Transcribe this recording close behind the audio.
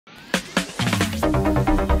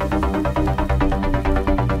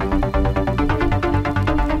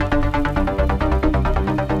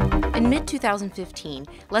2015,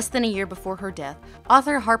 less than a year before her death,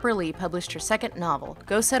 author Harper Lee published her second novel,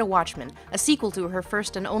 Go Set a Watchman, a sequel to her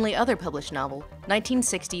first and only other published novel,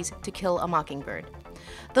 1960's To Kill a Mockingbird.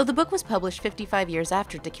 Though the book was published 55 years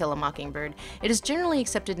after To Kill a Mockingbird, it is generally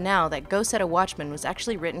accepted now that Go Set a Watchman was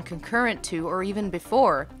actually written concurrent to or even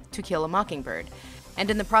before To Kill a Mockingbird. And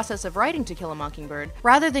in the process of writing To Kill a Mockingbird,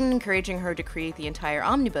 rather than encouraging her to create the entire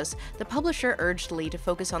omnibus, the publisher urged Lee to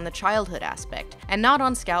focus on the childhood aspect, and not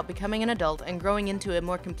on Scout becoming an adult and growing into a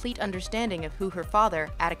more complete understanding of who her father,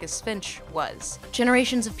 Atticus Finch, was.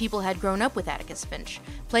 Generations of people had grown up with Atticus Finch,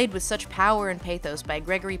 played with such power and pathos by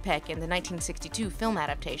Gregory Peck in the 1962 film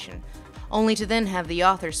adaptation, only to then have the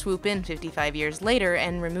author swoop in 55 years later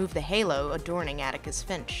and remove the halo adorning Atticus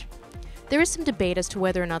Finch. There is some debate as to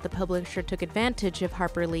whether or not the publisher took advantage of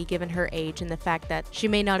Harper Lee given her age and the fact that she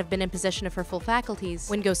may not have been in possession of her full faculties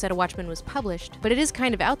when Go Set a Watchman was published, but it is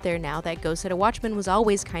kind of out there now that Go Set a Watchman was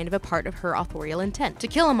always kind of a part of her authorial intent. To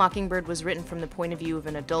Kill a Mockingbird was written from the point of view of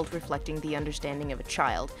an adult reflecting the understanding of a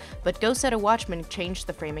child, but Go Set a Watchman changed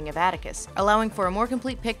the framing of Atticus, allowing for a more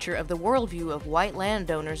complete picture of the worldview of white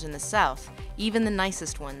landowners in the South, even the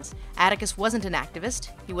nicest ones. Atticus wasn't an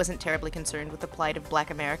activist, he wasn't terribly concerned with the plight of black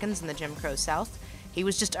Americans in the Jim Crow South. He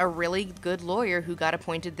was just a really good lawyer who got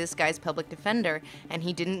appointed this guy's public defender, and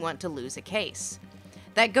he didn't want to lose a case.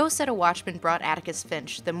 That Go Set a Watchman brought Atticus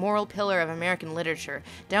Finch, the moral pillar of American literature,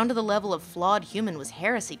 down to the level of flawed human was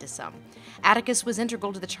heresy to some. Atticus was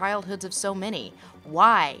integral to the childhoods of so many.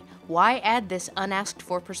 Why? Why add this unasked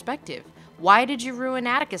for perspective? Why did you ruin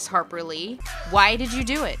Atticus, Harper Lee? Why did you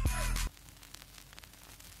do it?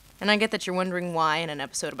 And I get that you're wondering why in an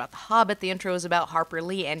episode about The Hobbit the intro is about Harper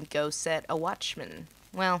Lee and Go Set a Watchman.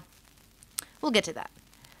 Well, we'll get to that.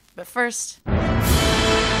 But first...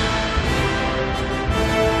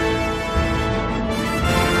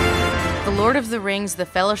 The Lord of the Rings, The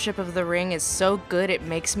Fellowship of the Ring is so good it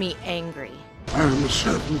makes me angry. I am a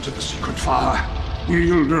servant to the secret fire,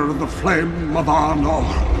 wielder of the flame of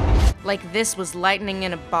Arnor. Like this was lightning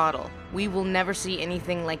in a bottle. We will never see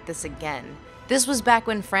anything like this again. This was back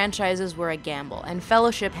when franchises were a gamble, and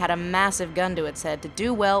Fellowship had a massive gun to its head to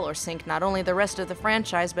do well or sink not only the rest of the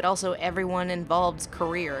franchise, but also everyone involved's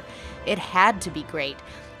career. It had to be great,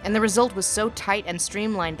 and the result was so tight and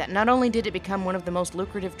streamlined that not only did it become one of the most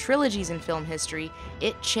lucrative trilogies in film history,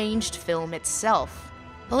 it changed film itself.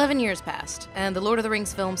 11 years passed, and the Lord of the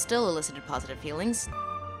Rings film still elicited positive feelings.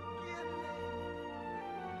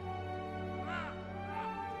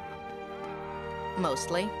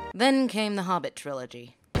 Mostly. Then came the Hobbit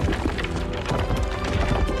trilogy.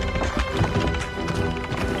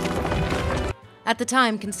 At the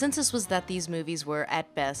time, consensus was that these movies were,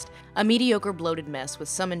 at best, a mediocre bloated mess with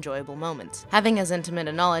some enjoyable moments. Having as intimate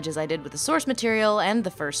a knowledge as I did with the source material and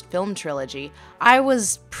the first film trilogy, I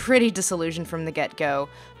was pretty disillusioned from the get-go,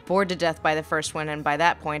 bored to death by the first one and by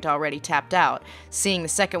that point already tapped out, seeing the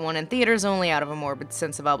second one in theaters only out of a morbid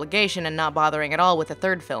sense of obligation and not bothering at all with the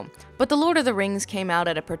third film. But The Lord of the Rings came out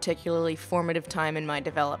at a particularly formative time in my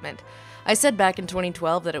development. I said back in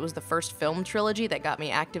 2012 that it was the first film trilogy that got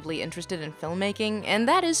me actively interested in filmmaking, and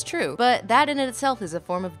that is true, but that in itself is a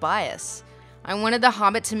form of bias. I wanted The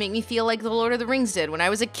Hobbit to make me feel like The Lord of the Rings did when I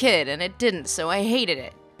was a kid, and it didn't, so I hated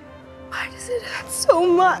it. Why does it hurt so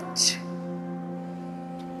much?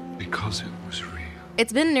 Because it was real.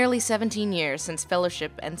 It's been nearly 17 years since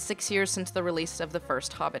Fellowship and 6 years since the release of the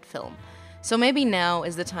first Hobbit film, so maybe now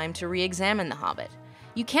is the time to re-examine The Hobbit.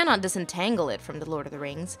 You cannot disentangle it from The Lord of the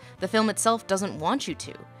Rings, the film itself doesn't want you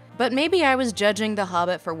to. But maybe I was judging The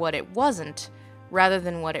Hobbit for what it wasn't, rather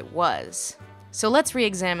than what it was. So let's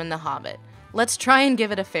re-examine The Hobbit. Let's try and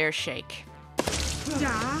give it a fair shake.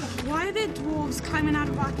 Dad, why are there dwarves climbing out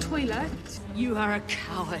of our toilet? You are a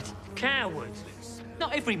coward. Coward?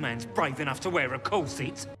 Not every man's brave enough to wear a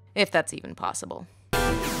corset. If that's even possible.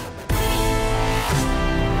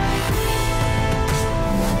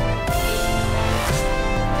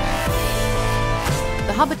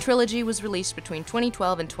 The Hobbit trilogy was released between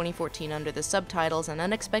 2012 and 2014 under the subtitles An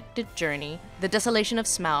Unexpected Journey, The Desolation of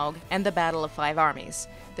Smaug, and The Battle of Five Armies.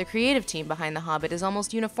 The creative team behind The Hobbit is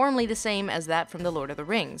almost uniformly the same as that from The Lord of the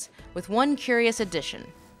Rings, with one curious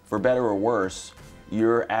addition. For better or worse,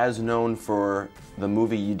 you're as known for the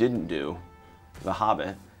movie you didn't do, The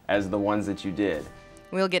Hobbit, as the ones that you did.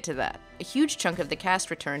 We'll get to that. A huge chunk of the cast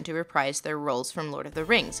returned to reprise their roles from Lord of the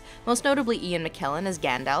Rings, most notably Ian McKellen as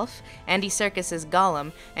Gandalf, Andy Serkis as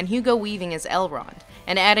Gollum, and Hugo Weaving as Elrond,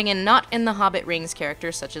 and adding in not in the Hobbit rings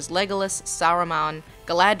characters such as Legolas, Saruman,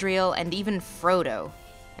 Galadriel, and even Frodo.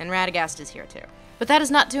 And Radagast is here too. But that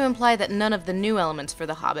is not to imply that none of the new elements for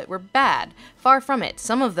The Hobbit were bad. Far from it,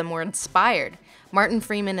 some of them were inspired. Martin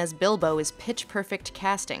Freeman as Bilbo is pitch-perfect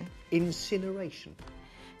casting. Incineration.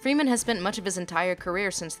 Freeman has spent much of his entire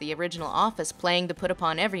career since the original Office playing the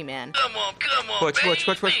put-upon-everyman. Come on, Watch.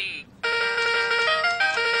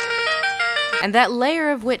 And that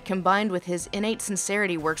layer of wit combined with his innate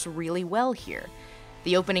sincerity works really well here.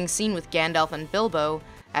 The opening scene with Gandalf and Bilbo,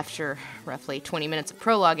 after roughly 20 minutes of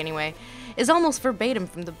prologue anyway, is almost verbatim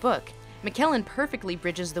from the book. McKellen perfectly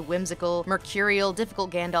bridges the whimsical, mercurial,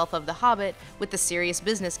 difficult Gandalf of The Hobbit with the serious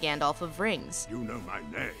business Gandalf of Rings. You know my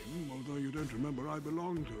name, although you don't remember I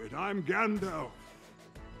belong to it. I'm Gandalf.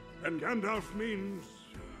 And Gandalf means...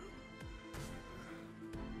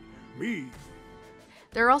 me.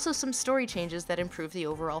 There are also some story changes that improve the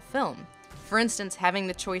overall film. For instance, having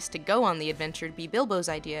the choice to go on the adventure be Bilbo's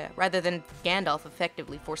idea, rather than Gandalf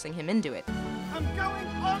effectively forcing him into it. I'm going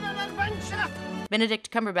on an adventure!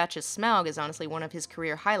 Benedict Cumberbatch's Smaug is honestly one of his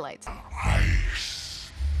career highlights. I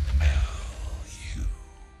smell you.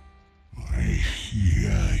 I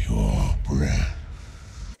hear your breath.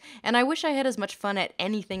 And I wish I had as much fun at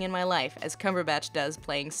anything in my life as Cumberbatch does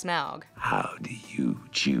playing Smaug. How do you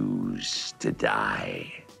choose to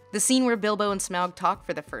die? The scene where Bilbo and Smaug talk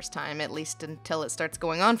for the first time, at least until it starts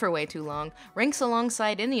going on for way too long, ranks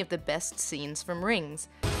alongside any of the best scenes from Rings.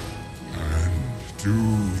 Do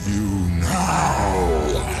you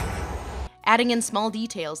now? Adding in small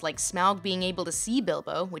details like Smaug being able to see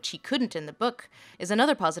Bilbo, which he couldn't in the book, is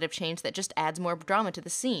another positive change that just adds more drama to the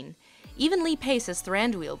scene. Even Lee Pace as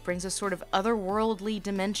Thranduil brings a sort of otherworldly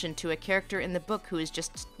dimension to a character in the book who is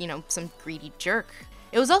just, some greedy jerk.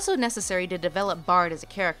 It was also necessary to develop Bard as a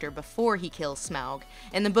character before he kills Smaug.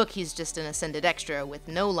 In the book, he's just an ascended extra with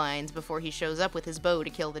no lines before he shows up with his bow to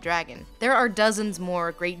kill the dragon. There are dozens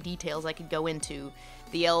more great details I could go into.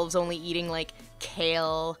 The elves only eating,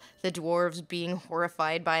 kale, the dwarves being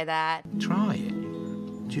horrified by that. Try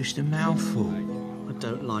it. Just a mouthful. I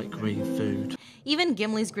don't like green food. Even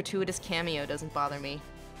Gimli's gratuitous cameo doesn't bother me.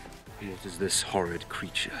 What is this horrid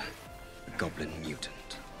creature? A goblin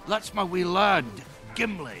mutant. That's my wee lad,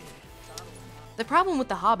 Gimli. The problem with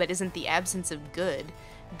The Hobbit isn't the absence of good.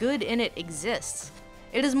 Good in it exists.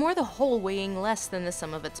 It is more the whole weighing less than the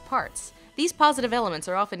sum of its parts. These positive elements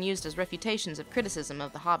are often used as refutations of criticism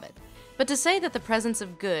of The Hobbit. But to say that the presence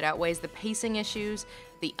of good outweighs the pacing issues,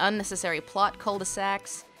 the unnecessary plot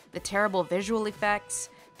cul-de-sacs, the terrible visual effects,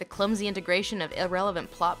 the clumsy integration of irrelevant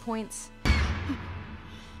plot points...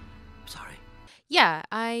 Sorry. Yeah,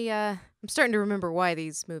 I'm starting to remember why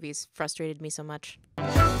these movies frustrated me so much.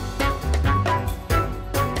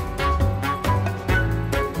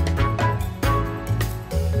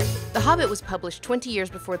 The Hobbit was published 20 years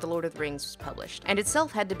before The Lord of the Rings was published, and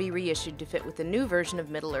itself had to be reissued to fit with the new version of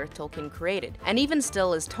Middle-earth Tolkien created, and even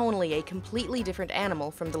still is tonally a completely different animal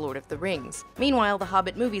from The Lord of the Rings. Meanwhile, the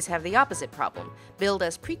Hobbit movies have the opposite problem, billed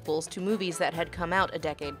as prequels to movies that had come out a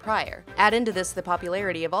decade prior. Add into this the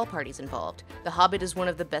popularity of all parties involved. The Hobbit is one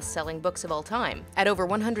of the best-selling books of all time, at over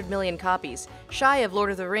 100 million copies, shy of Lord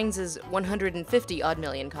of the Rings' 150-odd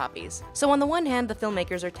million copies. So on the one hand, the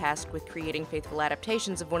filmmakers are tasked with creating faithful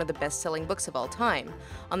adaptations of one of the best-selling books of all time.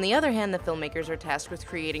 On the other hand, the filmmakers are tasked with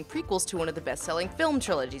creating prequels to one of the best-selling film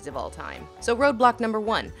trilogies of all time. So roadblock number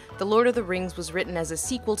 1, The Lord of the Rings was written as a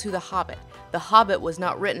sequel to The Hobbit. The Hobbit was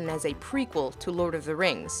not written as a prequel to Lord of the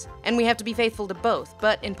Rings. And we have to be faithful to both,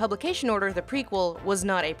 but in publication order, the prequel was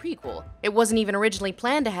not a prequel. It wasn't even originally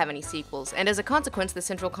planned to have any sequels, and as a consequence, the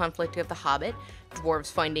central conflict of The Hobbit,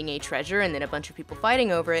 dwarves finding a treasure and then a bunch of people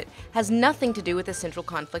fighting over it, has nothing to do with the central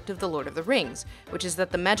conflict of The Lord of the Rings, which is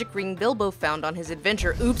that the magic ring Bilbo found on his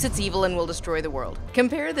adventure, oops, it's evil and will destroy the world.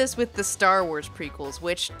 Compare this with the Star Wars prequels,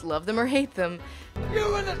 which, love them or hate them,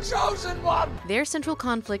 You were the chosen one! their central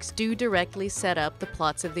conflicts do directly set up the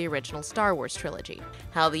plots of the original Star Wars trilogy.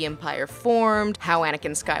 How the Empire formed, how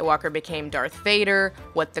Anakin Skywalker became Darth Vader,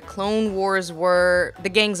 what the Clone Wars were, the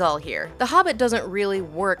gang's all here. The Hobbit doesn't really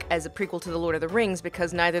work as a prequel to The Lord of the Rings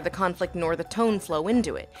because neither the conflict nor the tone flow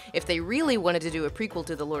into it. If they really wanted to do a prequel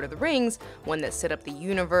to The Lord of the Rings, one that set up the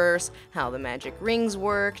universe, how the magic rings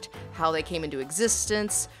worked, how they came into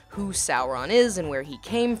existence, who Sauron is and where he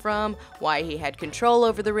came from, why he had control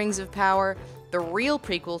over the Rings of Power, the real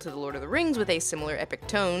prequel to The Lord of the Rings with a similar epic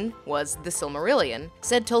tone was The Silmarillion.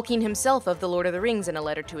 Said Tolkien himself of The Lord of the Rings in a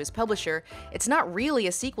letter to his publisher, it's not really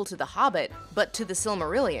a sequel to The Hobbit, but to The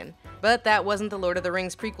Silmarillion. But that wasn't the Lord of the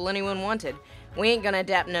Rings prequel anyone wanted. We ain't gonna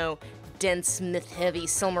adapt no dense, myth-heavy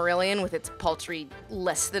Silmarillion with its paltry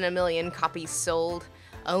less than 1 million copies sold.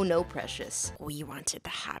 Oh no, precious. We wanted The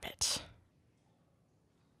Hobbit.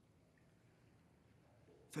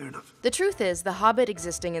 Fair enough. The truth is, The Hobbit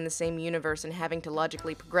existing in the same universe and having to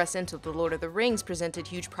logically progress into The Lord of the Rings presented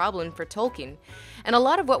huge problems for Tolkien. And a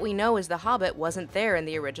lot of what we know is The Hobbit wasn't there in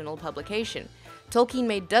the original publication. Tolkien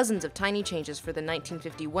made dozens of tiny changes for the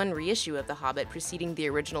 1951 reissue of The Hobbit preceding the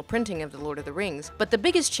original printing of The Lord of the Rings, but the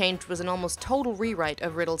biggest change was an almost total rewrite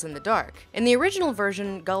of Riddles in the Dark. In the original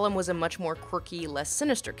version, Gollum was a much more quirky, less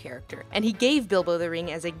sinister character, and he gave Bilbo the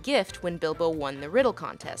ring as a gift when Bilbo won the riddle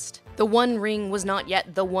contest. The One Ring was not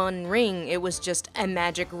yet the One Ring, it was just a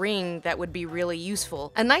magic ring that would be really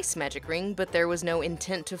useful. A nice magic ring, but there was no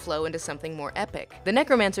intent to flow into something more epic. The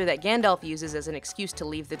necromancer that Gandalf uses as an excuse to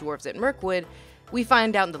leave the dwarves at Mirkwood, we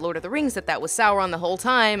find out in The Lord of the Rings that that was Sauron the whole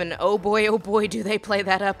time, and oh boy, do they play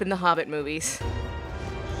that up in the Hobbit movies.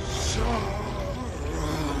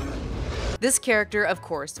 This character, of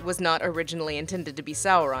course, was not originally intended to be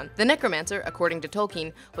Sauron. The necromancer, according to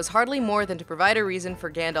Tolkien, was hardly more than to provide a reason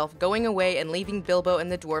for Gandalf going away and leaving Bilbo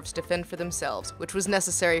and the dwarves to fend for themselves, which was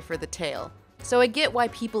necessary for the tale. So I get why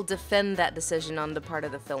people defend that decision on the part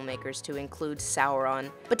of the filmmakers to include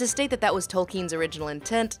Sauron, but to state that that was Tolkien's original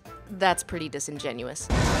intent, that's pretty disingenuous.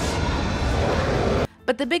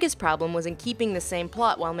 But the biggest problem was in keeping the same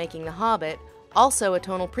plot while making The Hobbit, also a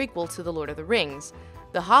tonal prequel to The Lord of the Rings.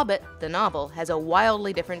 The Hobbit, the novel, has a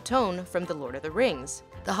wildly different tone from The Lord of the Rings.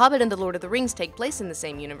 The Hobbit and The Lord of the Rings take place in the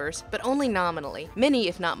same universe, but only nominally. Many,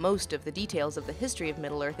 if not most, of the details of the history of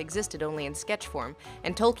Middle-earth existed only in sketch form,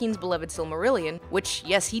 and Tolkien's beloved Silmarillion, which,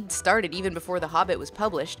 yes, he'd started even before The Hobbit was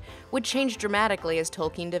published, would change dramatically as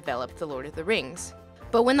Tolkien developed The Lord of the Rings.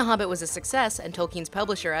 But when The Hobbit was a success and Tolkien's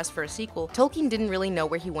publisher asked for a sequel, Tolkien didn't really know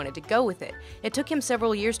where he wanted to go with it. It took him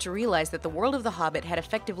several years to realize that the world of The Hobbit had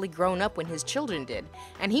effectively grown up when his children did,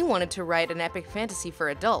 and he wanted to write an epic fantasy for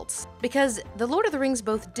adults. Because The Lord of the Rings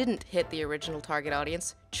both didn't hit the original target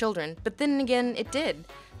audience, children, but then again, it did.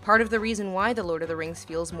 Part of the reason why The Lord of the Rings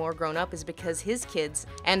feels more grown up is because his kids,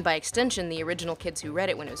 and by extension the original kids who read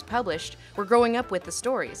it when it was published, were growing up with the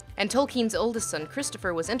stories, and Tolkien's oldest son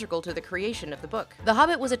Christopher was integral to the creation of the book. The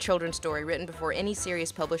Hobbit was a children's story written before any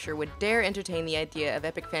serious publisher would dare entertain the idea of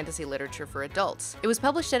epic fantasy literature for adults. It was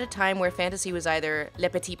published at a time where fantasy was either Le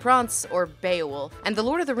Petit Prince or Beowulf, and The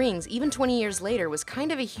Lord of the Rings, even 20 years later, was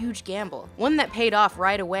kind of a huge gamble, one that paid off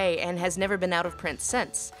right away and has never been out of print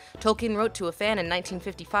since. Tolkien wrote to a fan in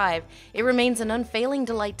 1955, "It remains an unfailing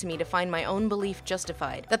delight to me to find my own belief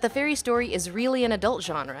justified, that the fairy story is really an adult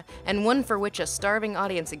genre, and one for which a starving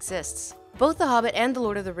audience exists." Both The Hobbit and The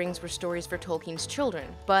Lord of the Rings were stories for Tolkien's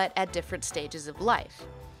children, but at different stages of life.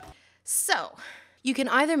 So, you can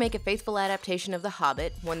either make a faithful adaptation of The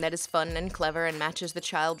Hobbit, one that is fun and clever and matches the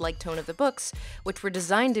childlike tone of the books, which were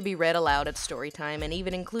designed to be read aloud at story time and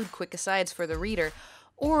even include quick asides for the reader,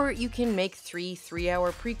 or you can make three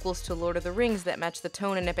 3-hour prequels to Lord of the Rings that match the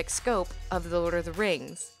tone and epic scope of The Lord of the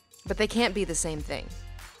Rings. But they can't be the same thing.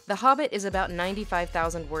 The Hobbit is about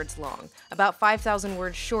 95,000 words long, about 5,000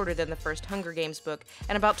 words shorter than the first Hunger Games book,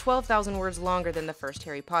 and about 12,000 words longer than the first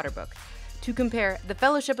Harry Potter book. To compare, The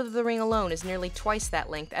Fellowship of the Ring alone is nearly twice that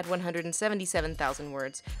length at 177,000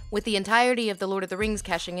 words, with the entirety of The Lord of the Rings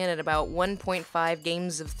cashing in at about 1.5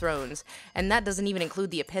 Games of Thrones, and that doesn't even include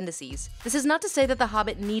the appendices. This is not to say that The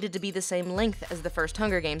Hobbit needed to be the same length as the first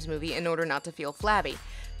Hunger Games movie in order not to feel flabby.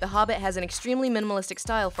 The Hobbit has an extremely minimalistic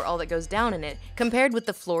style for all that goes down in it, compared with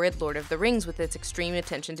the florid Lord of the Rings with its extreme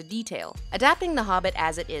attention to detail. Adapting The Hobbit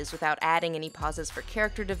as it is without adding any pauses for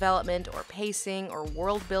character development or pacing or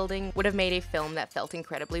world building would have made a film that felt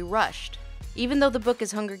incredibly rushed. Even though the book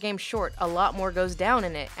is Hunger Games short, a lot more goes down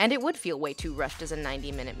in it, and it would feel way too rushed as a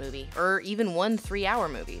 90-minute movie, or even one 3-hour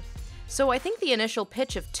movie. So I think the initial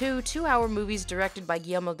pitch of two 2-hour movies directed by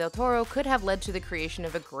Guillermo del Toro could have led to the creation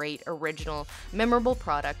of a great, original, memorable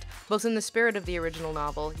product, both in the spirit of the original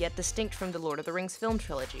novel, yet distinct from the Lord of the Rings film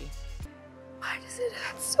trilogy. Why does it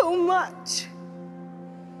hurt so much?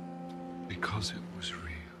 Because it was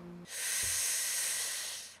real.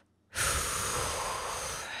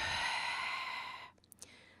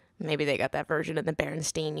 Maybe they got that version in the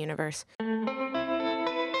Berenstain universe.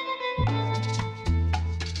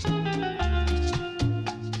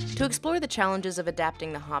 To explore the challenges of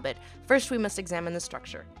adapting The Hobbit, first we must examine the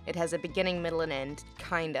structure. It has a beginning, middle, and end,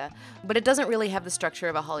 kinda, but it doesn't really have the structure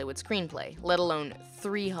of a Hollywood screenplay, let alone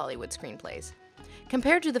 3 Hollywood screenplays.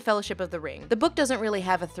 Compared to The Fellowship of the Ring, the book doesn't really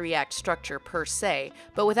have a 3-act structure per se,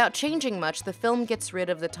 but without changing much, the film gets rid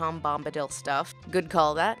of the Tom Bombadil stuff, good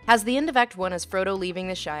call that, has the end of Act 1 as Frodo leaving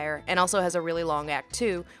the Shire, and also has a really long Act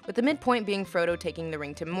 2, with the midpoint being Frodo taking the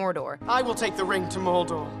ring to Mordor. I will take the ring to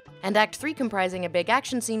Mordor. and Act 3 comprising a big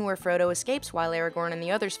action scene where Frodo escapes while Aragorn and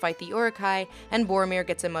the others fight the Uruk-hai, and Boromir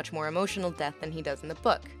gets a much more emotional death than he does in the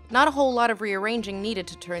book. Not a whole lot of rearranging needed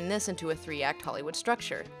to turn this into a 3-act Hollywood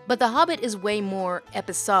structure. But The Hobbit is way more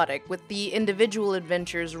episodic, with the individual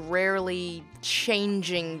adventures rarely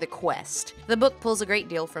changing the quest. The book pulls a great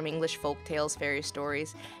deal from English folk tales, fairy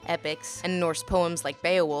stories, epics, and Norse poems like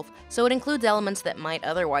Beowulf, so it includes elements that might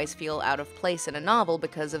otherwise feel out of place in a novel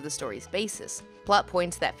because of the story's basis. Plot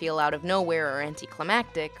points that feel out of nowhere or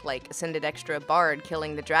anticlimactic, like Ascended Extra Bard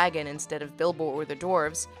killing the dragon instead of Bilbo or the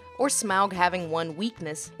dwarves, or Smaug having one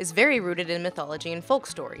weakness, is very rooted in mythology and folk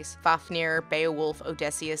stories. Fafnir, Beowulf,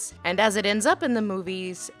 Odysseus, and as it ends up in the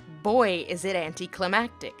movies, boy is it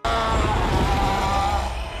anticlimactic.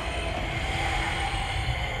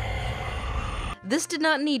 This did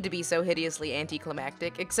not need to be so hideously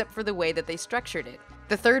anticlimactic, except for the way that they structured it.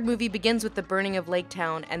 The third movie begins with the burning of Lake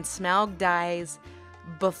Town, and Smaug dies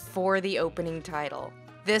before the opening title.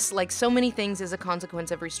 This, like so many things, is a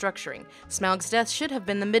consequence of restructuring. Smaug's death should have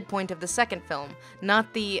been the midpoint of the second film,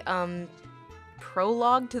 not the,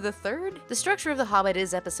 prologue to the third? The structure of The Hobbit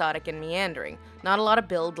is episodic and meandering, not a lot of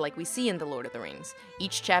build like we see in The Lord of the Rings.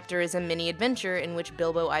 Each chapter is a mini-adventure in which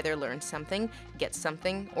Bilbo either learns something, gets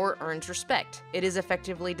something, or earns respect. It is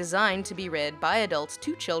effectively designed to be read by adults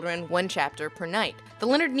to children, 1 chapter per night. The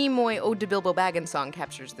Leonard Nimoy Ode to Bilbo Baggins song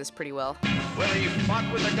captures this pretty well. Well, he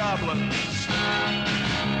fought with the goblins.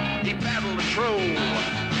 He battled the troll.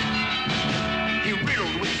 He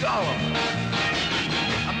riddled with Gollum.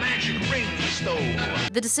 A magic ring he stole.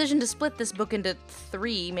 The decision to split this book into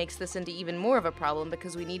 3 makes this into even more of a problem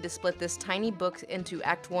because we need to split this tiny book into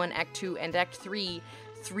Act 1, Act 2, and Act 3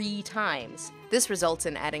 3 times. This results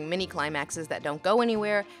in adding mini-climaxes that don't go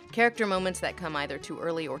anywhere, character moments that come either too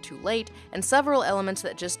early or too late, and several elements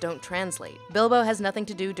that just don't translate. Bilbo has nothing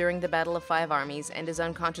to do during the Battle of Five Armies and is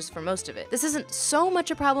unconscious for most of it. This isn't so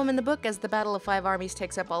much a problem in the book as the Battle of Five Armies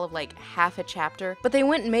takes up all of like half a chapter, but they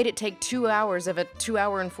went and made it take 2 hours of a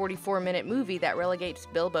 2-hour and 44-minute movie that relegates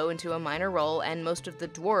Bilbo into a minor role and most of the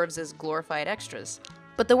dwarves as glorified extras.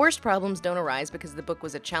 But the worst problems don't arise because the book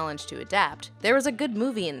was a challenge to adapt. There was a good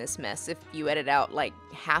movie in this mess if you edit out like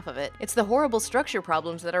half of it. It's the horrible structure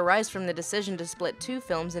problems that arise from the decision to split 2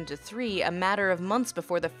 films into 3 a matter of months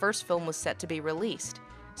before the first film was set to be released.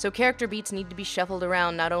 So character beats need to be shuffled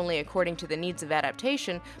around not only according to the needs of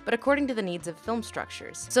adaptation, but according to the needs of film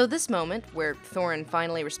structures. So this moment, where Thorin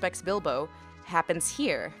finally respects Bilbo, happens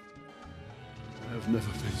here. I've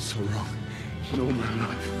never been so wrong in all my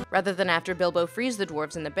life. Rather than after Bilbo frees the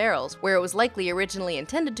dwarves in the barrels, where it was likely originally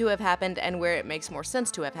intended to have happened and where it makes more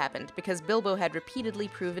sense to have happened, because Bilbo had repeatedly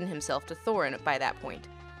proven himself to Thorin by that point.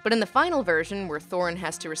 But in the final version, where Thorin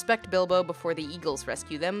has to respect Bilbo before the eagles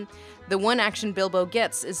rescue them, the one action Bilbo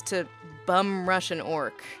gets is to bum rush an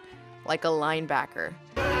orc, like a linebacker.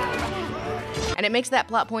 And it makes that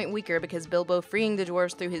plot point weaker because Bilbo freeing the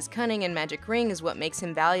dwarves through his cunning and magic ring is what makes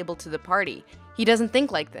him valuable to the party. He doesn't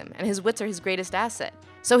think like them, and his wits are his greatest asset.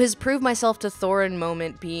 So his prove myself to Thorin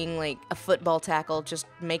moment being like a football tackle just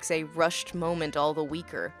makes a rushed moment all the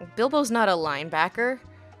weaker. Bilbo's not a linebacker.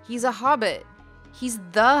 He's a hobbit. He's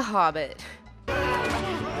the Hobbit.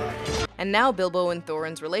 And now Bilbo and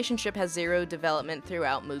Thorin's relationship has 0 development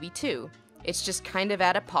throughout movie 2. It's just kind of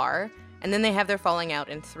at a par, and then they have their falling out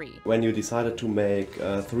in 3. When you decided to make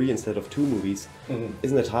 3 instead of 2 movies,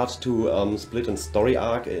 isn't it hard to split a story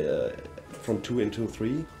arc from 2 into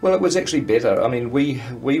 3? Well, it was actually better. I mean, we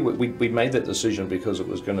made that decision because it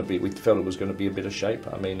was going to be, we felt it was going to be a better shape.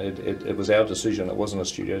 I mean, it was our decision. It wasn't a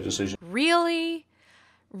studio decision. Really?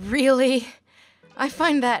 Really? I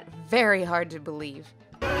find that very hard to believe.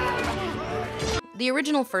 The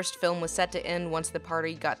original first film was set to end once the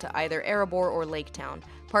party got to either Erebor or Lake Town.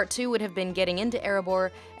 Part 2 would have been getting into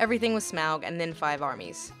Erebor, everything with Smaug, and then Five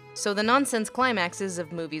Armies. So the nonsense climaxes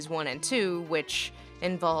of movies 1 and 2, which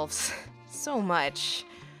involves so much.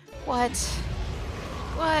 What?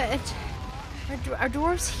 Are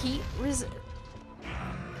dwarves heat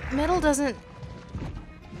metal doesn't...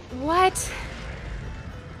 What?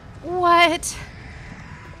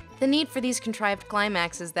 The need for these contrived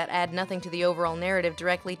climaxes that add nothing to the overall narrative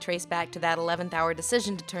directly trace back to that 11th hour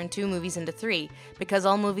decision to turn 2 movies into 3, because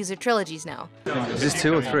all movies are trilogies now. Is this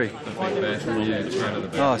 2 or 3?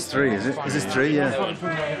 Oh, it's 3, is it? Is this 3? Yeah.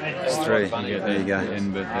 It's 3. There you go.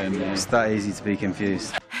 It's that easy to be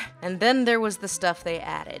confused. And then there was the stuff they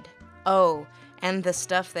added. Oh, and the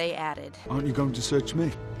stuff they added. Aren't you going to search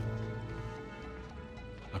me?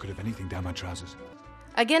 I could have anything down my trousers.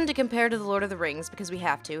 Again, to compare to The Lord of the Rings, because we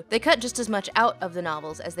have to, they cut just as much out of the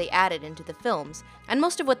novels as they added into the films, and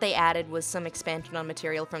most of what they added was some expansion on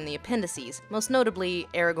material from the appendices, most notably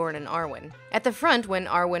Aragorn and Arwen. At the front, when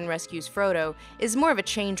Arwen rescues Frodo, is more of a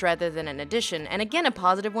change rather than an addition, and again a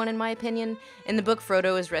positive one in my opinion. In the book,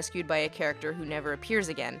 Frodo is rescued by a character who never appears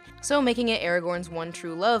again, so making it Aragorn's one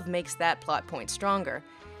true love makes that plot point stronger.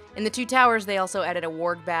 In the Two Towers, they also added a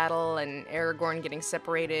warg battle and Aragorn getting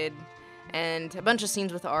separated, and a bunch of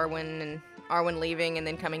scenes with Arwen, and Arwen leaving and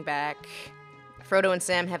then coming back. Frodo and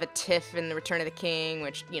Sam have a tiff in The Return of the King,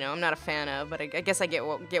 which, you know, I'm not a fan of, but I guess I get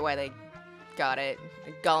why they got it.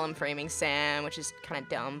 Gollum framing Sam, which is kind of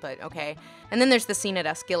dumb, but okay. And then there's the scene at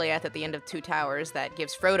Osgiliath at the end of Two Towers that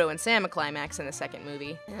gives Frodo and Sam a climax in the second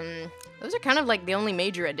movie. And those are kind of like the only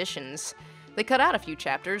major additions. They cut out a few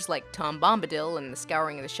chapters, like Tom Bombadil and the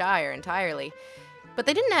Scouring of the Shire entirely, but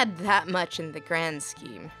they didn't add that much in the grand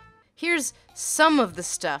scheme. Here's some of the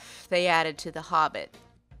stuff they added to The Hobbit.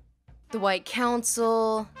 The White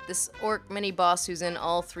Council, this orc mini-boss who's in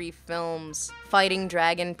all 3 films, fighting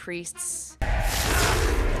dragon priests,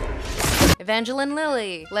 Evangeline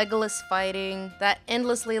Lilly, Legolas fighting, that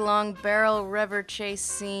endlessly long barrel rever chase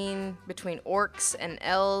scene between orcs and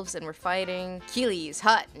elves and we're fighting, Keely's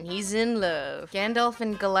hot and he's in love, Gandalf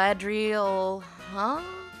and Galadriel, huh?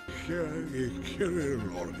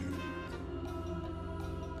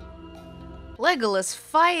 Legolas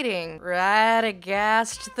fighting!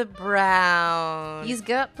 Radagast the Brown. He's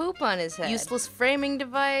got poop on his head. Useless framing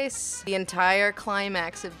device. The entire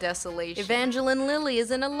climax of Desolation. Evangeline Lilly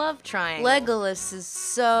is in a love triangle. Legolas is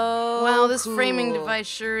so wow, this cool. Framing device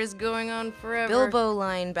sure is going on forever. Bilbo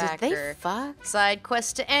linebacker. Did they fuck? Side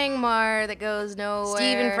quest to Angmar that goes nowhere.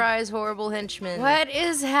 Stephen Fry's horrible henchman. What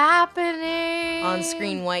is happening?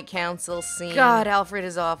 On-screen White Council scene. God, Alfred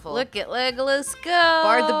is awful. Look at Legolas go!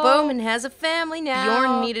 Bard the Bowman has a family now.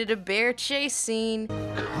 Bjorn needed a bear chase scene.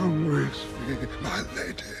 Come with me, my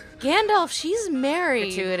lady. Gandalf, she's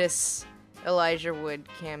married. Gratuitous Elijah Wood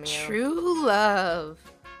cameo. True love.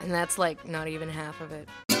 And that's like not even half of it.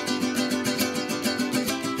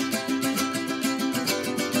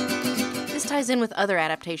 This ties in with other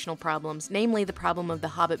adaptational problems, namely the problem of The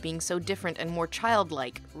Hobbit being so different and more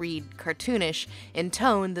childlike, read cartoonish, in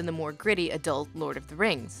tone than the more gritty adult Lord of the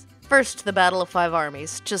Rings. First, the Battle of 5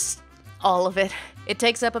 Armies. Just all of it. It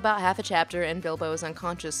takes up about half a chapter and Bilbo is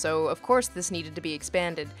unconscious, so of course this needed to be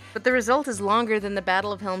expanded. But the result is longer than the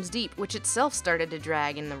Battle of Helm's Deep, which itself started to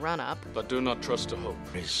drag in the run-up. But do not trust to hope.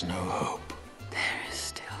 There is no hope. There is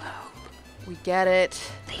still hope. We get it.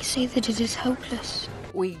 They say that it is hopeless.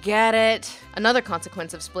 We get it. Another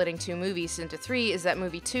consequence of splitting 2 movies into 3 is that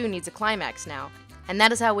movie 2 needs a climax now. And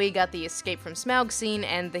that is how we got the escape from Smaug scene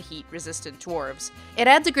and the heat-resistant dwarves. It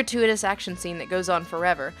adds a gratuitous action scene that goes on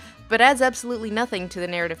forever, but adds absolutely nothing to the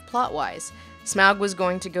narrative plot-wise. Smaug was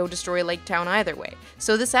going to go destroy Lake Town either way,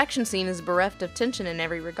 so this action scene is bereft of tension in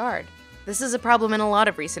every regard. This is a problem in a lot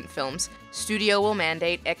of recent films. Studio will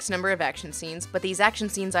mandate X number of action scenes, but these action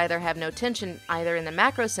scenes either have no tension, either in the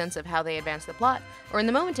macro sense of how they advance the plot, or in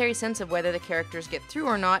the momentary sense of whether the characters get through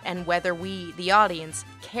or not, and whether we, the audience,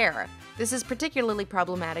 care. This is particularly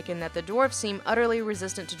problematic in that the dwarves seem utterly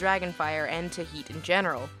resistant to dragonfire and to heat in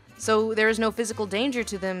general. So there is no physical danger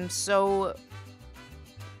to them, so...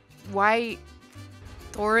 why...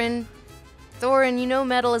 Thorin, you know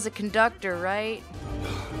metal is a conductor, right?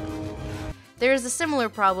 There is a similar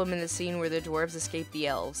problem in the scene where the dwarves escape the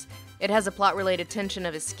elves. It has a plot-related tension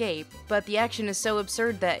of escape, but the action is so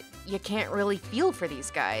absurd that you can't really feel for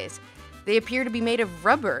these guys. They appear to be made of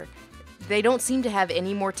rubber. They don't seem to have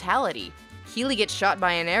any mortality. Keely gets shot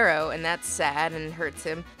by an arrow, and that's sad and hurts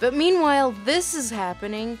him. But meanwhile, this is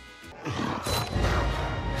happening.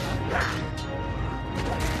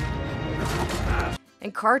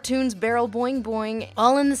 And cartoons barrel boing boing,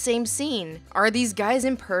 all in the same scene. Are these guys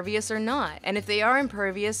impervious or not? And if they are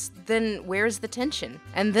impervious, then where's the tension?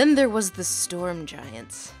 And then there was the storm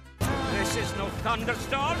giants. This is no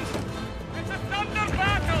thunderstorm. It's a thunder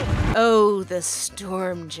battle! Oh, the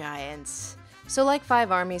storm giants. So like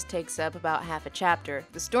 5 Armies takes up about half a chapter,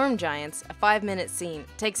 the storm giants, a 5-minute scene,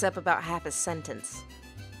 takes up about half a sentence.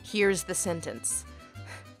 Here's the sentence.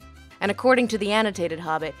 And according to the annotated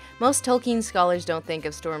Hobbit, most Tolkien scholars don't think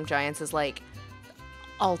of storm giants as like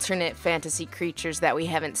alternate fantasy creatures that we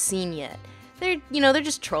haven't seen yet. They're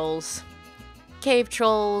just trolls. Cave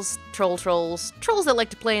trolls, trolls that like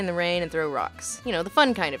to play in the rain and throw rocks. You know, the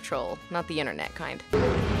fun kind of troll, not the internet kind.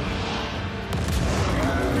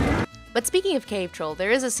 But speaking of cave troll, there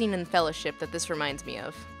is a scene in Fellowship that this reminds me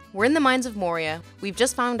of. We're in the mines of Moria. We've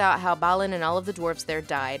just found out how Balin and all of the dwarves there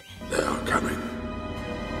died. They are coming.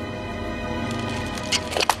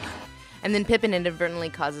 And then Pippin inadvertently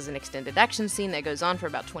causes an extended action scene that goes on for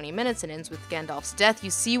about 20 minutes and ends with Gandalf's death.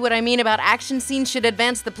 You see what I mean about action scenes should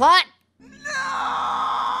advance the plot?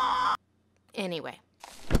 No! Anyway.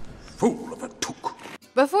 Fool of a took.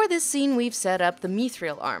 Before this scene, we've set up the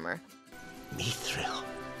mithril armor. Mithril.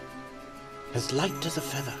 As light as a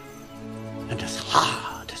feather, and as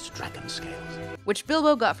hard as dragon scales. Which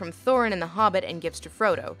Bilbo got from Thorin in The Hobbit and gives to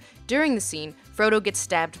Frodo. During the scene, Frodo gets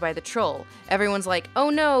stabbed by the troll. Everyone's like, oh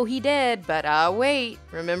no, he dead, but wait,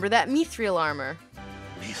 remember that mithril armor.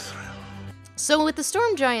 Mithril. So with the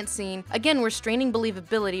Storm Giant scene, again we're straining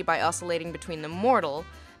believability by oscillating between the mortal,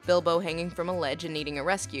 Bilbo hanging from a ledge and needing a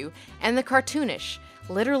rescue, and the cartoonish,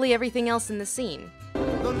 literally everything else in the scene.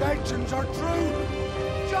 The legends are true!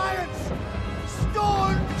 Giants!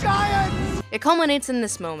 Storm giants! It culminates in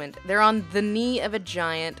this moment. They're on the knee of a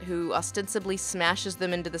giant who ostensibly smashes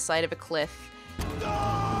them into the side of a cliff.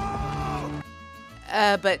 No!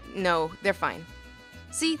 But no, they're fine.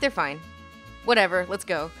 See, they're fine. Whatever, let's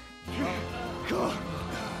go.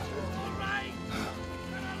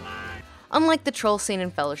 Unlike the troll scene in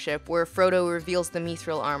Fellowship, where Frodo reveals the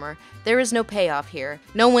mithril armor, there is no payoff here.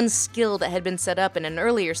 No one's skill that had been set up in an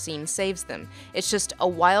earlier scene saves them. It's just a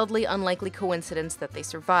wildly unlikely coincidence that they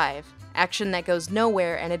survive. Action that goes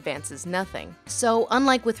nowhere and advances nothing. So,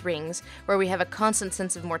 unlike with Rings, where we have a constant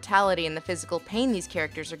sense of mortality and the physical pain these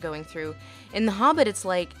characters are going through, in The Hobbit it's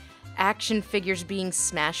like action figures being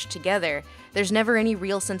smashed together. There's never any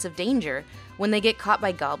real sense of danger. When they get caught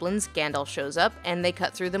by goblins, Gandalf shows up, and they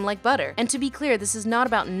cut through them like butter. And to be clear, this is not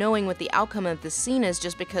about knowing what the outcome of the scene is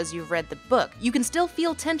just because you've read the book. You can still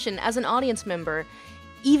feel tension as an audience member,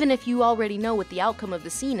 even if you already know what the outcome of the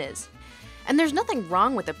scene is. And there's nothing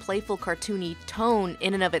wrong with a playful, cartoony tone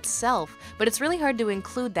in and of itself, but it's really hard to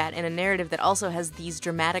include that in a narrative that also has these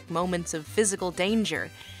dramatic moments of physical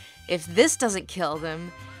danger. If this doesn't kill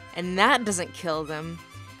them, and that doesn't kill them,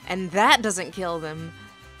 and that doesn't kill them,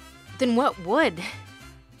 then what would?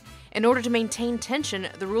 In order to maintain tension,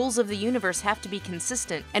 the rules of the universe have to be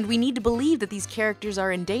consistent, and we need to believe that these characters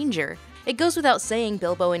are in danger. It goes without saying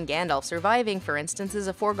Bilbo and Gandalf surviving, for instance, is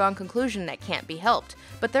a foregone conclusion that can't be helped,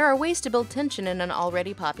 but there are ways to build tension in an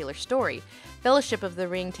already popular story. Fellowship of the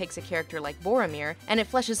Ring takes a character like Boromir, and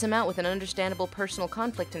it fleshes him out with an understandable personal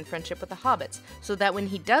conflict and friendship with the hobbits, so that when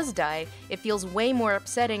he does die, it feels way more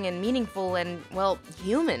upsetting and meaningful and, well,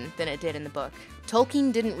 human than it did in the book.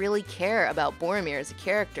 Tolkien didn't really care about Boromir as a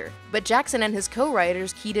character, but Jackson and his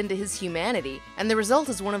co-writers keyed into his humanity, and the result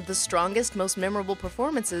is one of the strongest, most memorable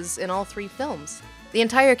performances in all three films. The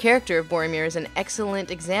entire character of Boromir is an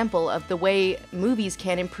excellent example of the way movies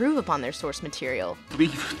can improve upon their source material.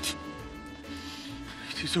 Leave it.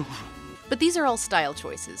 It is over. But these are all style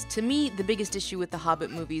choices. To me, the biggest issue with the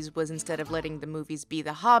Hobbit movies was instead of letting the movies be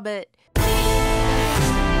The Hobbit,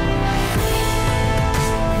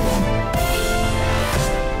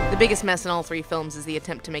 the biggest mess in all three films is the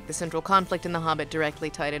attempt to make the central conflict in The Hobbit directly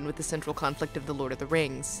tied in with the central conflict of The Lord of the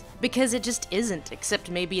Rings. Because it just isn't,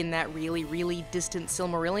 except maybe in that really, really distant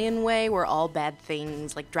Silmarillion way where all bad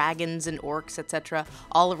things, like dragons and orcs, etc.,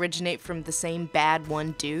 all originate from the same bad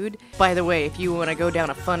one dude. By the way, if you want to go down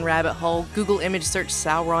a fun rabbit hole, Google image search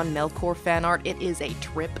Sauron Melkor fan art, it is a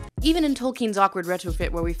trip. Even in Tolkien's awkward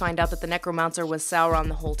retrofit where we find out that the Necromancer was Sauron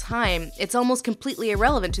the whole time, it's almost completely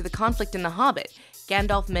irrelevant to the conflict in The Hobbit.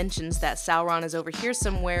 Gandalf mentions that Sauron is over here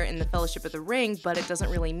somewhere in the Fellowship of the Ring, but it doesn't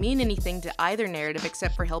really mean anything to either narrative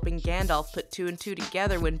except for helping Gandalf put two and two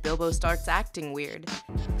together when Bilbo starts acting weird.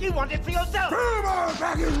 You want it for yourself!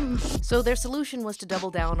 So their solution was to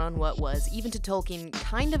double down on what was, even to Tolkien,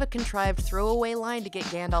 kind of a contrived throwaway line to get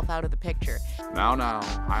Gandalf out of the picture. Now,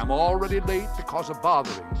 I'm already late because of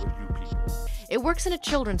bothering with you people. It works in a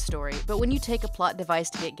children's story, but when you take a plot device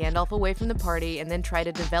to get Gandalf away from the party and then try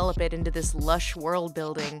to develop it into this lush world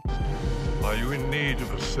building... Are you in need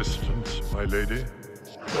of assistance, my lady?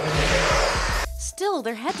 Still,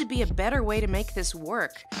 there had to be a better way to make this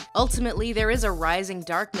work. Ultimately, there is a rising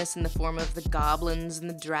darkness in the form of the goblins and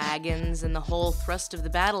the dragons, and the whole thrust of the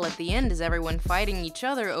battle at the end is everyone fighting each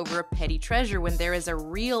other over a petty treasure when there is a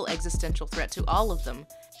real existential threat to all of them.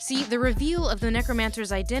 See, the reveal of the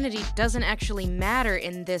Necromancer's identity doesn't actually matter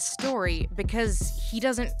in this story because he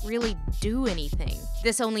doesn't really do anything.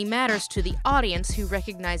 This only matters to the audience who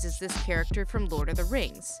recognizes this character from Lord of the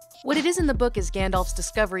Rings. What it is in the book is Gandalf's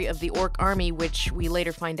discovery of the orc army, which we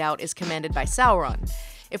later find out is commanded by Sauron.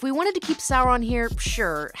 If we wanted to keep Sauron here,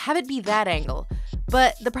 sure, have it be that angle.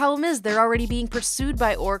 But the problem is they're already being pursued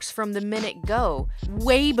by orcs from the minute go,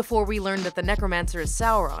 way before we learn that the Necromancer is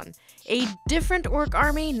Sauron. A different orc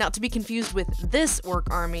army, not to be confused with this orc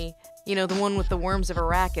army, you know, the one with the worms of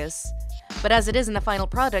Arrakis, But as it is in the final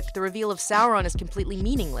product, the reveal of Sauron is completely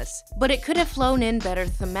meaningless. But it could have flown in better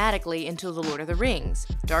thematically into The Lord of the Rings.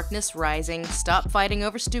 Darkness rising, stop fighting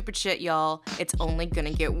over stupid shit, y'all. It's only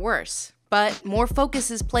gonna get worse. But more focus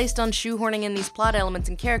is placed on shoehorning in these plot elements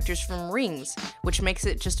and characters from Rings, which makes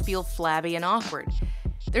it just feel flabby and awkward.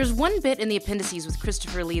 There's one bit in the appendices with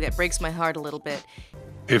Christopher Lee that breaks my heart a little bit.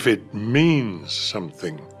 If it means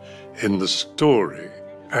something in the story,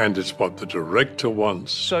 and it's what the director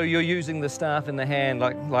wants. So you're using the staff in the hand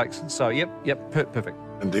like so. Yep, perfect.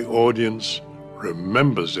 And the audience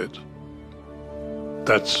remembers it.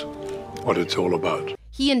 That's what it's all about.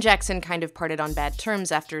 He and Jackson kind of parted on bad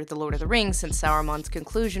terms after The Lord of the Rings, since Sauron's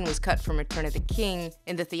conclusion was cut from Return of the King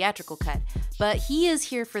in the theatrical cut. But he is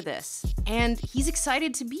here for this, and he's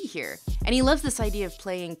excited to be here. And he loves this idea of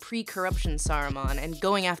playing pre-corruption Saruman and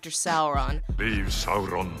going after Sauron. Leave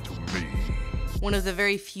Sauron to me. One of the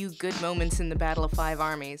very few good moments in the Battle of Five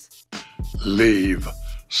Armies. Leave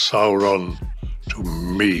Sauron to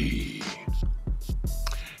me.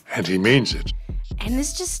 And he means it. And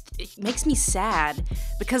this just makes me sad,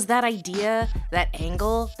 because that idea, that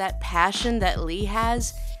angle, that passion that Lee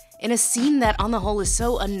has, in a scene that on the whole is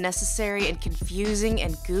so unnecessary and confusing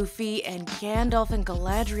and goofy, and Gandalf and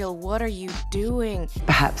Galadriel, what are you doing?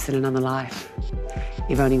 Perhaps in another life,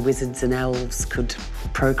 if only wizards and elves could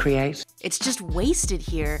procreate. It's just wasted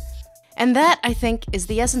here. And that, I think, is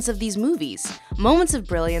the essence of these movies. Moments of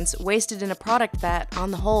brilliance wasted in a product that,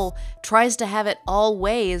 on the whole, tries to have it all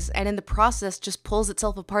ways and in the process just pulls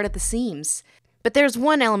itself apart at the seams. But there's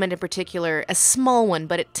one element in particular, a small one,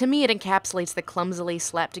 but to me it encapsulates the clumsily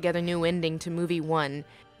slapped together new ending to movie 1.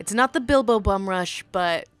 It's not the Bilbo bum rush,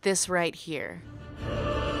 but this right here.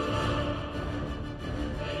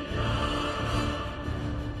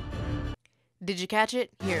 Did you catch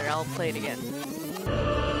it? Here, I'll play it again.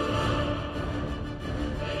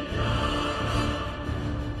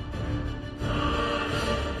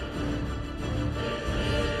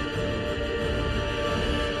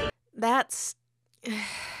 That's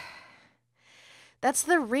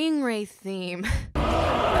the Ringwraith theme.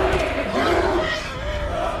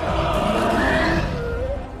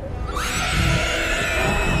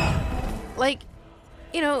 Like,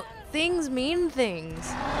 you know, things mean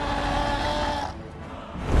things.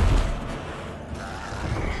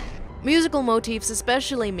 Musical motifs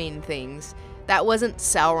especially mean things. That wasn't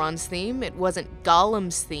Sauron's theme, it wasn't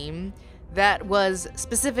Gollum's theme. That was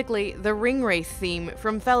specifically the Ringwraith theme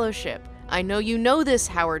from Fellowship. I know you know this,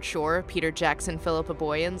 Howard Shore, Peter Jackson, Philippa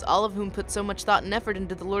Boyens, all of whom put so much thought and effort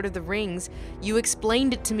into The Lord of the Rings. You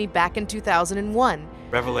explained it to me back in 2001.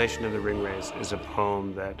 Revelation of the Ringwraiths is a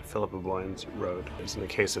poem that Philippa Boyens wrote. In the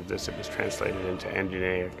case of this, it was translated into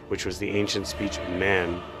Andunaic, which was the ancient speech of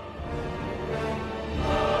men.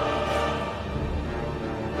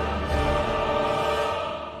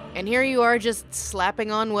 And here you are just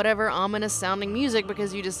slapping on whatever ominous sounding music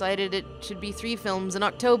because you decided it should be 3 films in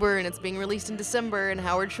October and it's being released in December and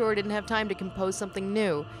Howard Shore didn't have time to compose something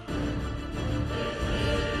new.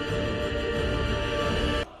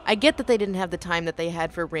 I get that they didn't have the time that they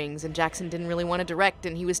had for Rings and Jackson didn't really want to direct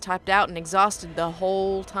and he was tapped out and exhausted the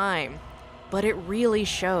whole time. But it really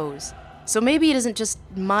shows. So maybe it isn't just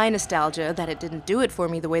my nostalgia that it didn't do it for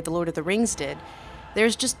me the way The Lord of the Rings did.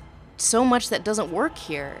 There's just so much that doesn't work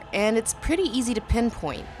here, and it's pretty easy to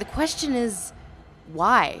pinpoint. The question is,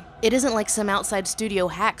 why? It isn't like some outside studio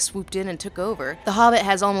hack swooped in and took over. The Hobbit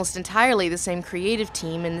has almost entirely the same creative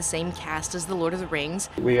team and the same cast as The Lord of the Rings.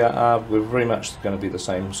 We're very much going to be the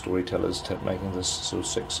same storytellers making this sort of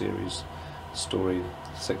 6 film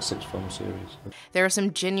series. There are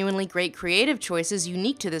some genuinely great creative choices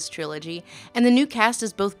unique to this trilogy, and the new cast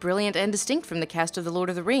is both brilliant and distinct from the cast of The Lord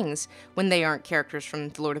of the Rings, when they aren't characters from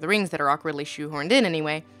The Lord of the Rings that are awkwardly shoehorned in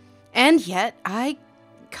anyway. And yet, I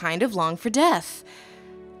kind of long for death.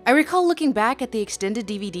 I recall looking back at the extended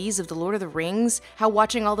DVDs of The Lord of the Rings, how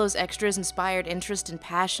watching all those extras inspired interest and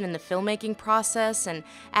passion in the filmmaking process and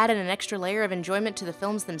added an extra layer of enjoyment to the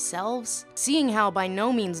films themselves. Seeing how by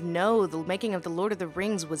no means the making of The Lord of the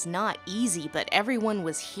Rings was not easy, but everyone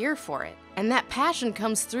was here for it. And that passion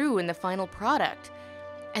comes through in the final product.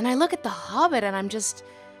 And I look at The Hobbit and I'm just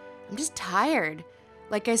tired.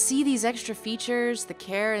 Like I see these extra features, the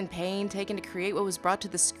care and pain taken to create what was brought to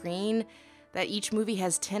the screen, that each movie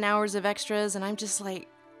has 10 hours of extras, and I'm just like,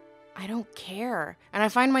 I don't care. And I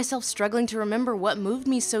find myself struggling to remember what moved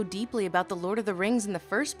me so deeply about The Lord of the Rings in the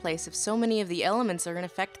first place if so many of the elements are in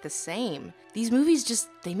effect the same. These movies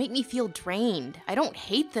they make me feel drained. I don't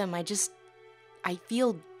hate them, I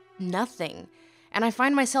feel nothing. And I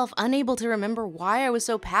find myself unable to remember why I was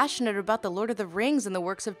so passionate about The Lord of the Rings and the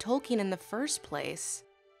works of Tolkien in the first place.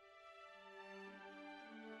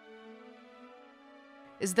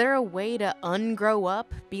 Is there a way to ungrow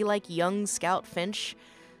up, be like young Scout Finch,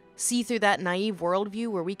 see through that naive worldview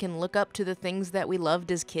where we can look up to the things that we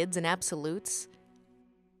loved as kids in absolutes?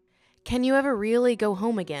 Can you ever really go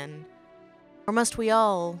home again? Or must we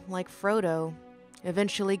all, like Frodo,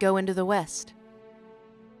 eventually go into the West?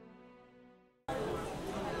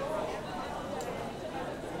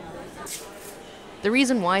 The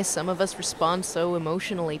reason why some of us respond so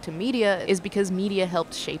emotionally to media is because media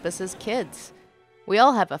helped shape us as kids. We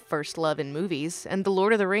all have a first love in movies, and The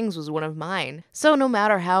Lord of the Rings was one of mine. So no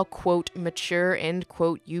matter how, quote, mature, end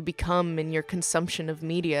quote, you become in your consumption of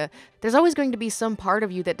media, there's always going to be some part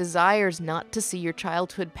of you that desires not to see your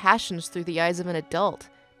childhood passions through the eyes of an adult,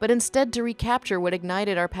 but instead to recapture what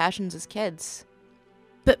ignited our passions as kids.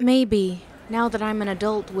 But maybe, now that I'm an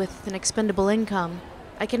adult with an expendable income,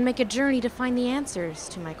 I can make a journey to find the answers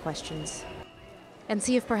to my questions, and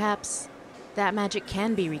see if perhaps that magic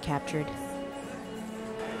can be recaptured.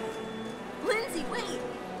 Lindsay, wait!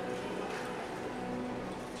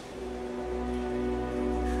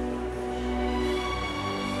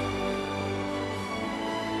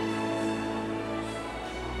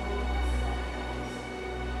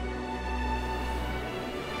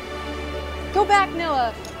 Go back,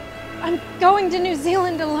 Noah. I'm going to New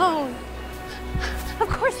Zealand alone. Of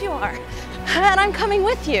course you are. And I'm coming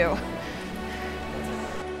with you.